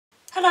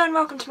Hello and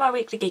welcome to my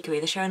Weekly Geekery,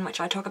 the show in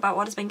which I talk about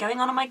what has been going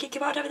on my geeky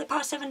world over the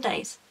past 7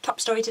 days. Top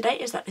story today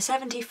is that the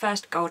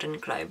 71st Golden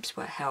Globes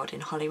were held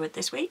in Hollywood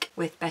this week,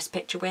 with Best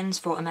Picture wins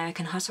for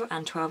American Hustle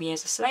and 12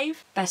 Years a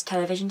Slave, Best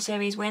Television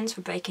Series wins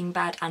for Breaking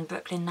Bad and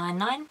Brooklyn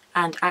Nine-Nine,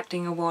 and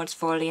acting awards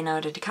for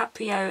Leonardo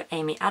DiCaprio,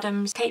 Amy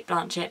Adams, Cate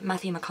Blanchett,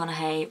 Matthew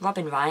McConaughey,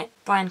 Robin Wright,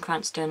 Bryan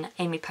Cranston,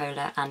 Amy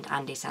Poehler and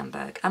Andy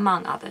Samberg,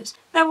 among others.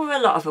 There were a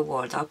lot of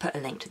awards, I'll put a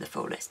link to the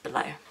full list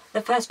below. The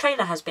first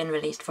trailer has been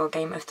released for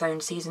Game of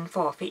Thrones Season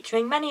 4,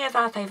 featuring many of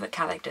our favourite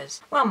characters.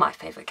 Well, my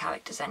favourite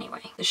characters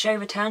anyway. The show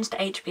returns to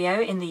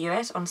HBO in the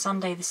US on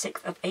Sunday the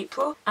 6th of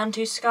April, and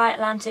to Sky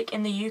Atlantic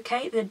in the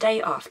UK the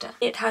day after.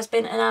 It has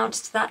been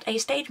announced that a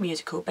stage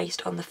musical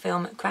based on the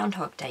film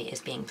Groundhog Day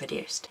is being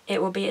produced.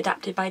 It will be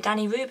adapted by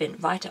Danny Rubin,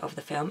 writer of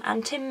the film,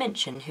 and Tim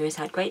Minchin, who has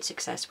had great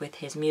success with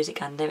his music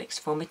and lyrics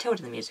for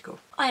Matilda the musical.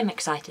 I am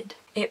excited.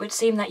 It would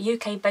seem that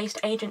UK-based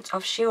Agents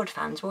of S.H.I.E.L.D.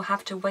 fans will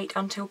have to wait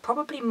until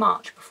probably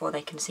March before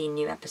they can see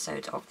new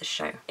episodes of the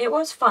show. It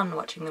was fun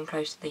watching them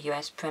close to the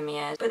US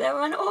premieres, but there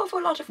were an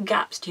awful lot of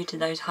gaps due to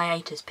those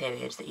hiatus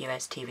periods that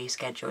US TV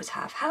schedules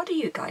have. How do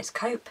you guys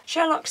cope?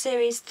 Sherlock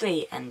Series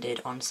 3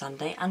 ended on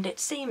Sunday, and it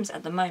seems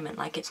at the moment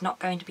like it's not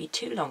going to be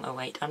too long a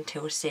wait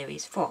until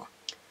Series 4.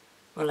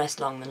 Well, less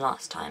long than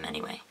last time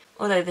anyway.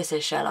 Although this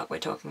is Sherlock we're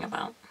talking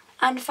about.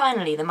 And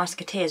finally, The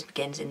Musketeers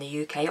begins in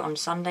the UK on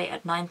Sunday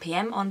at 9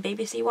 PM on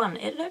BBC One.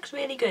 It looks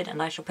really good,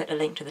 and I shall put a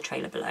link to the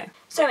trailer below.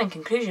 So in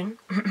conclusion,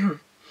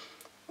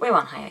 we're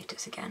on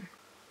hiatus again.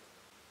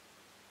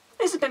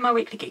 This has been my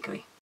Weekly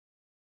Geekery.